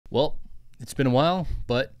Well, it's been a while,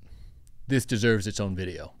 but this deserves its own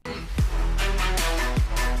video.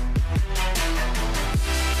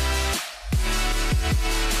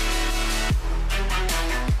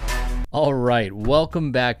 All right,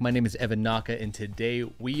 welcome back. My name is Evan Naka, and today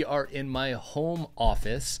we are in my home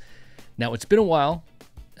office. Now, it's been a while,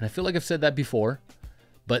 and I feel like I've said that before,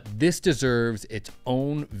 but this deserves its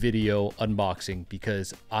own video unboxing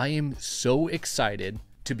because I am so excited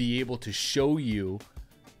to be able to show you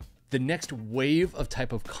the next wave of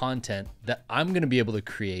type of content that I'm gonna be able to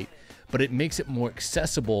create, but it makes it more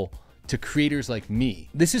accessible to creators like me.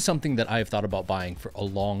 This is something that I've thought about buying for a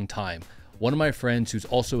long time. One of my friends who's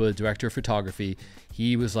also a director of photography,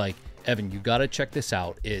 he was like, Evan, you gotta check this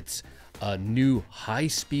out. It's a new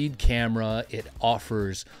high-speed camera. It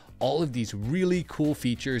offers all of these really cool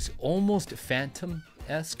features, almost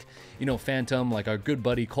Phantom-esque. You know, Phantom, like our good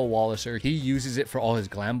buddy Cole Walliser, he uses it for all his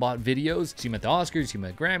Glambot videos. You see him at the Oscars, you see him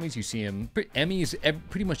at Grammys, you see him Emmys,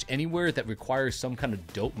 pretty much anywhere that requires some kind of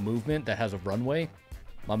dope movement that has a runway.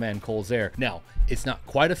 My man Cole's there. Now, it's not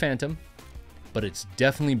quite a Phantom, but it's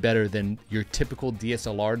definitely better than your typical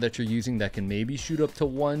DSLR that you're using that can maybe shoot up to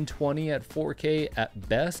 120 at 4K at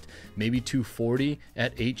best, maybe 240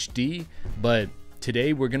 at HD. But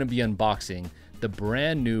today we're gonna be unboxing the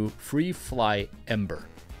brand new Freefly Ember.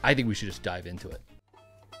 I think we should just dive into it.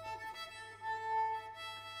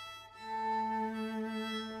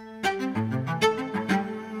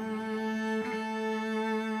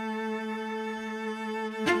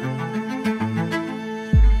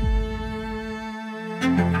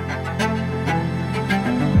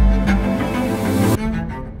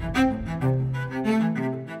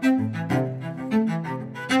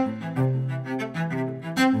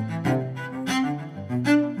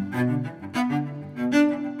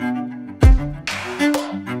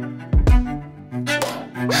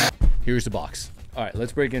 Here's the box. All right,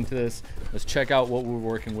 let's break into this. Let's check out what we're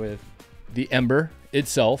working with. The Ember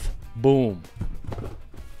itself, boom.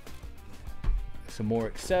 Some more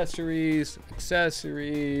accessories.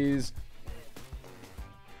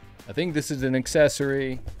 I think this is an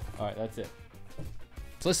accessory. All right, that's it.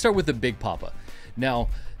 So let's start with the big papa. Now,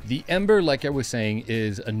 the Ember, like I was saying,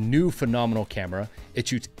 is a new phenomenal camera. It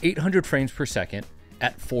shoots 800 frames per second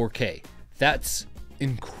at 4K. That's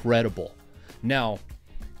incredible. Now,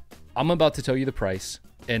 I'm about to tell you the price,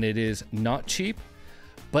 and it is not cheap,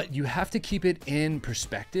 but you have to keep it in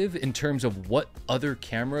perspective in terms of what other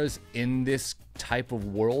cameras in this type of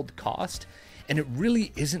world cost, and it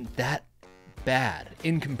really isn't that bad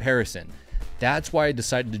in comparison. That's why I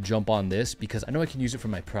decided to jump on this, because I know I can use it for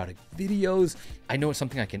my product videos. I know it's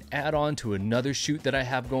something I can add on to another shoot that I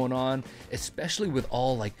have going on, especially with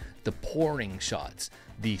all like the pouring shots,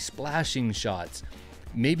 the splashing shots,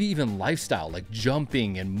 maybe even lifestyle, like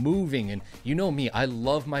jumping and moving. And you know me, I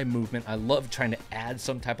love my movement. I love trying to add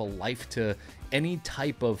some type of life to any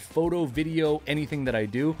type of photo, video, anything that I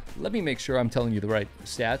do. Let me make sure I'm telling you the right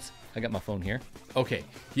stats. I got my phone here. Okay,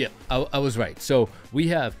 yeah, I was right. So we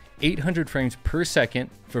have 800 frames per second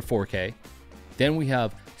for 4K. Then we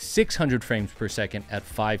have 600 frames per second at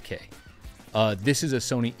 5K. This is a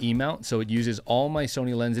Sony E-mount, so it uses all my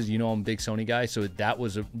Sony lenses. You know I'm a big Sony guy, so that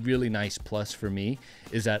was a really nice plus for me,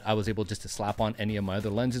 is that I was able just to slap on any of my other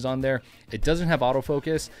lenses on there. It doesn't have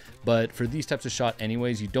autofocus, but for these types of shot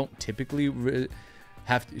anyways, you don't typically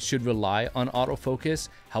should rely on autofocus.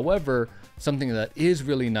 However, something that is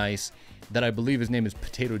really nice, that I believe his name is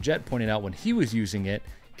Potato Jet pointed out when he was using it,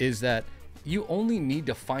 is that you only need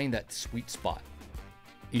to find that sweet spot.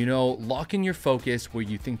 You know, lock in your focus where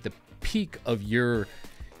you think the peak of your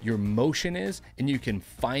motion is, and you can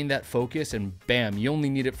find that focus, and bam, you only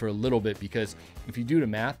need it for a little bit, because if you do the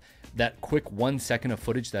math, that quick 1 second of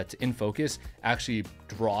footage that's in focus actually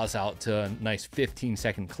draws out to a nice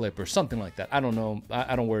 15-second clip or something like that. I don't know,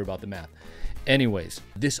 I don't worry about the math. Anyways,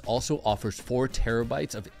 this also offers 4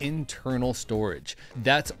 terabytes of internal storage.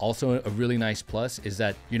 That's also a really nice plus, is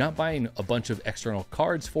that you're not buying a bunch of external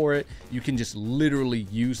cards for it. You can just literally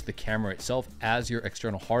use the camera itself as your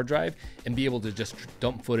external hard drive and be able to just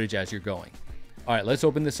dump footage as you're going. All right, let's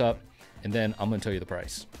open this up, and then I'm gonna tell you the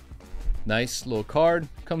price. Nice little card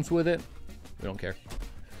comes with it. We don't care.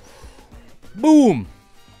 Boom!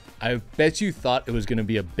 I bet you thought it was gonna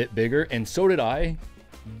be a bit bigger, and so did I.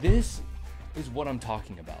 This is what I'm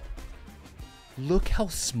talking about. Look how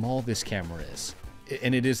small this camera is.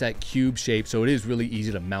 And it is that cube shape, so it is really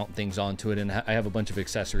easy to mount things onto it, and I have a bunch of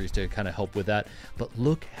accessories to kind of help with that. But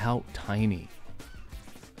look how tiny.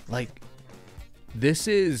 Like, this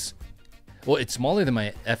is, well, it's smaller than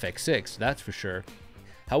my FX6, that's for sure.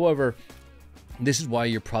 However, This is why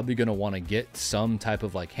you're probably going to want to get some type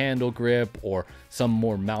of like handle grip or some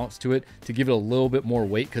more mounts to it to give it a little bit more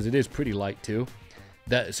weight, because it is pretty light too.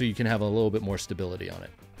 So you can have a little bit more stability on it.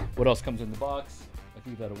 What else comes in the box? I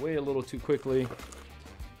threw that away a little too quickly.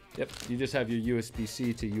 Yep, you just have your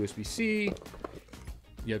USB-C to USB-C.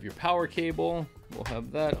 You have your power cable. We'll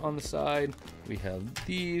have that on the side. We have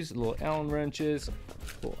these little Allen wrenches.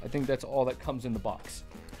 Cool. I think that's all that comes in the box.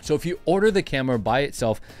 So if you order the camera by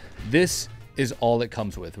itself, this is all it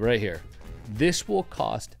comes with right here. This will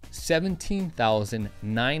cost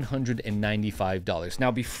 $17,995.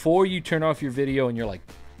 Now, before you turn off your video and you're like,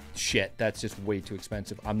 shit, that's just way too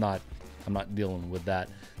expensive, I'm not dealing with that.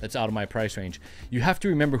 That's out of my price range. You have to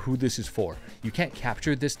remember who this is for. You can't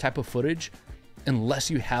capture this type of footage unless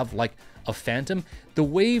you have like a Phantom. The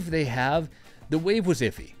Wave they have, the Wave was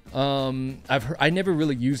iffy. I never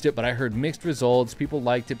really used it, but I heard mixed results. People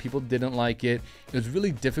liked it, people didn't like it. It was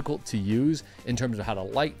really difficult to use in terms of how to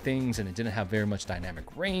light things, and it didn't have very much dynamic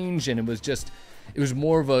range, and it was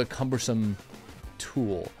more of a cumbersome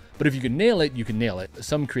tool. But if you can nail it, you can nail it.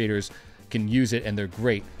 Some creators can use it and they're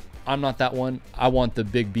great. I'm not that one. I want the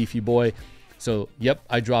big beefy boy. So yep,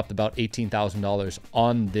 I dropped about $18,000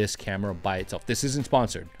 on this camera by itself. This isn't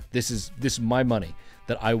sponsored. This is my money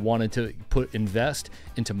that I wanted to invest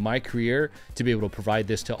into my career to be able to provide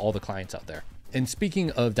this to all the clients out there. And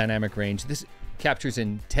speaking of dynamic range, this captures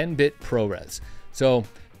in 10-bit ProRes. So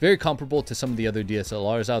very comparable to some of the other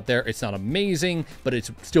DSLRs out there. It's not amazing, but it's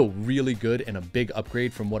still really good and a big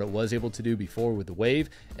upgrade from what it was able to do before with the Wave,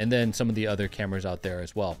 and then some of the other cameras out there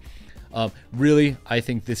as well. Really, I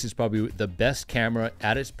think this is probably the best camera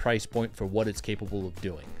at its price point for what it's capable of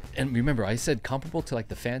doing. And remember, I said comparable to like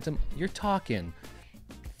the Phantom. You're talking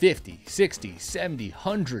 50, 60, 70,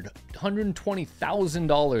 100,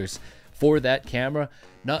 $120,000 for that camera,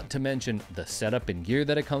 not to mention the setup and gear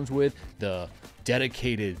that it comes with, the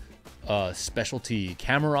dedicated specialty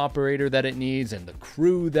camera operator that it needs, and the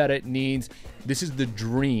crew that it needs. This is the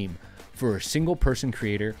dream for a single person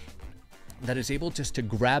creator that is able just to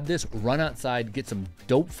grab this, run outside, get some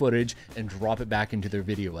dope footage, and drop it back into their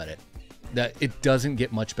video edit. That it doesn't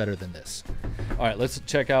get much better than this. All right, let's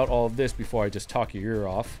check out all of this before I just talk your ear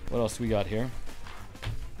off. What else do we got here?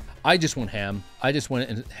 I just went ham. I just went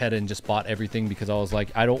ahead and just bought everything because I was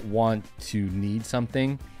like, I don't want to need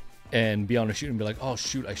something and be on a shoot and be like, oh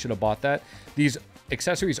shoot, I should have bought that. These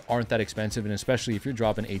accessories aren't that expensive, and especially if you're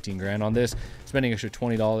dropping 18 grand on this, spending extra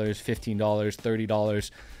 $20, $15,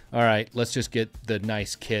 $30. All right, let's just get the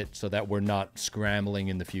nice kit so that we're not scrambling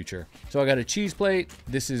in the future. So I got a cheese plate.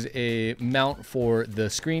 This is a mount for the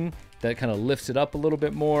screen that kind of lifts it up a little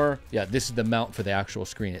bit more. Yeah, this is the mount for the actual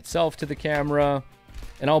screen itself to the camera.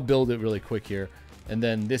 And I'll build it really quick here. And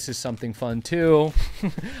then this is something fun too.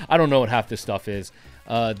 I don't know what half this stuff is.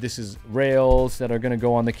 This is rails that are gonna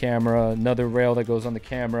go on the camera, another rail that goes on the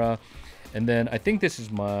camera. And then I think this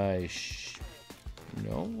is my,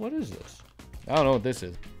 no, what is this? I don't know what this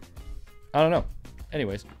is. I don't know.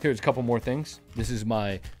 Anyways, here's a couple more things. This is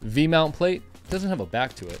my V-mount plate. It doesn't have a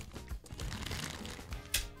back to it.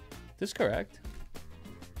 Is this correct?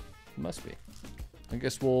 It must be. I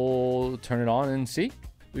guess we'll turn it on and see.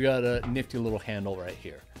 We got a nifty little handle right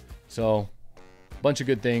here. So, a bunch of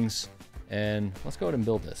good things. And let's go ahead and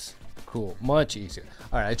build this. Cool, much easier.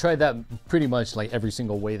 All right, I tried that pretty much like every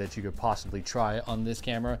single way that you could possibly try on this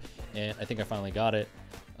camera. And I think I finally got it.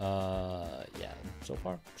 Yeah, so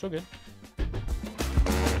far, so good.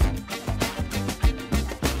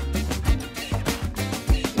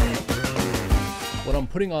 What I'm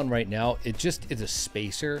putting on right now, it just is a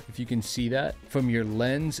spacer, if you can see that, from your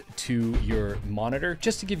lens to your monitor,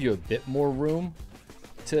 just to give you a bit more room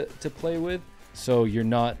to play with, so you're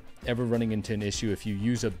not ever running into an issue if you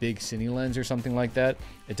use a big cine lens or something like that.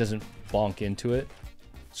 It doesn't bonk into it.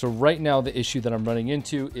 So right now the issue that I'm running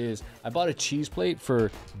into is I bought a cheese plate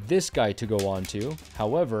for this guy to go onto.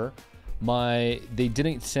 However, they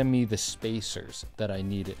didn't send me the spacers that I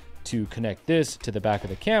needed to connect this to the back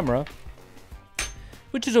of the camera,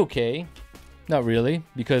 which is okay. Not really,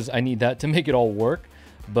 because I need that to make it all work,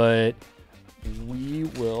 but we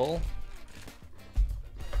will.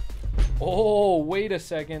 Oh, wait a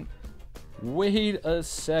second. Wait a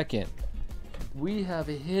second. We have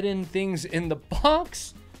hidden things in the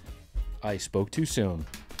box. I spoke too soon.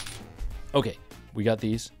 Okay, we got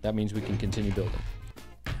these. That means we can continue building.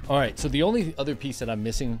 All right, so the only other piece that I'm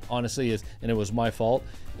missing, honestly, is, and it was my fault,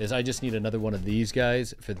 is I just need another one of these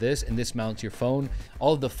guys for this, and this mounts your phone.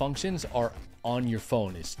 All of the functions are on your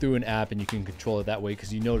phone. It's through an app, and you can control it that way,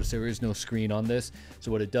 because you notice there is no screen on this.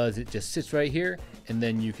 So what it does, it just sits right here, and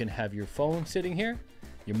then you can have your phone sitting here,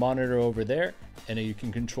 your monitor over there, and then you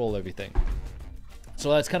can control everything. So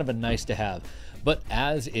that's kind of a nice to have. But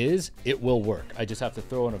as is, it will work. I just have to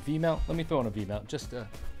throw in a V-mount. Let me throw in a V-mount just to...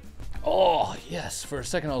 Oh, yes. For a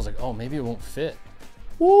second, I was like, oh, maybe it won't fit.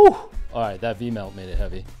 Woo! All right, that V-mount made it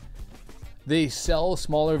heavy. They sell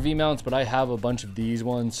smaller V-mounts, but I have a bunch of these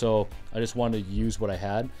ones, so I just wanted to use what I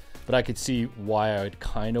had. But I could see why I would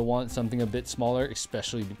kind of want something a bit smaller,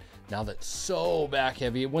 especially now that's so back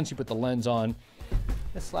heavy. Once you put the lens on,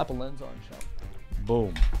 let's slap a lens on, Sean.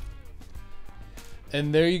 Boom.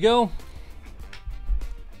 And there you go.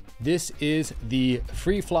 This is the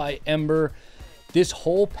Freefly Ember. This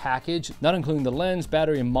whole package, not including the lens,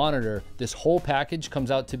 battery, and monitor, this whole package comes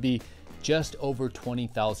out to be just over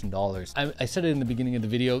 $20,000. I said it in the beginning of the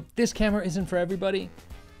video, this camera isn't for everybody,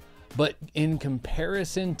 but in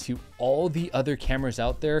comparison to all the other cameras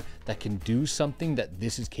out there that can do something that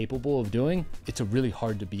this is capable of doing, it's a really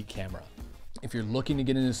hard to beat camera. If you're looking to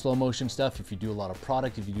get into slow motion stuff, if you do a lot of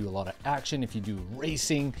product, if you do a lot of action, if you do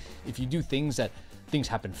racing, if you do things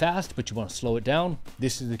happen fast, but you want to slow it down,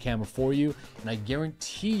 this is the camera for you. And I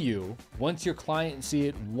guarantee you, once your clients see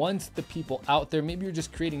it, once the people out there, maybe you're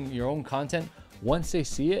just creating your own content, once they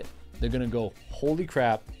see it, they're gonna go, holy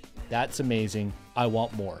crap, that's amazing, I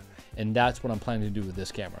want more. And that's what I'm planning to do with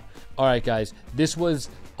this camera. All right, guys, this was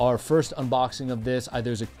our first unboxing of this.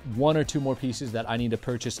 There's one or two more pieces that I need to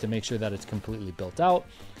purchase to make sure that it's completely built out.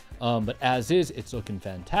 But as is, it's looking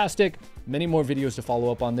fantastic. Many more videos to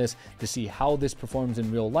follow up on this to see how this performs in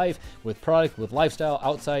real life with product, with lifestyle,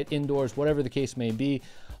 outside, indoors, whatever the case may be.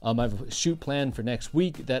 I have a shoot plan for next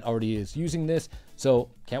week that already is using this. So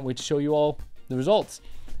can't wait to show you all the results.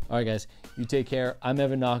 All right, guys, you take care. I'm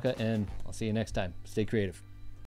Evan Naka, and I'll see you next time. Stay creative.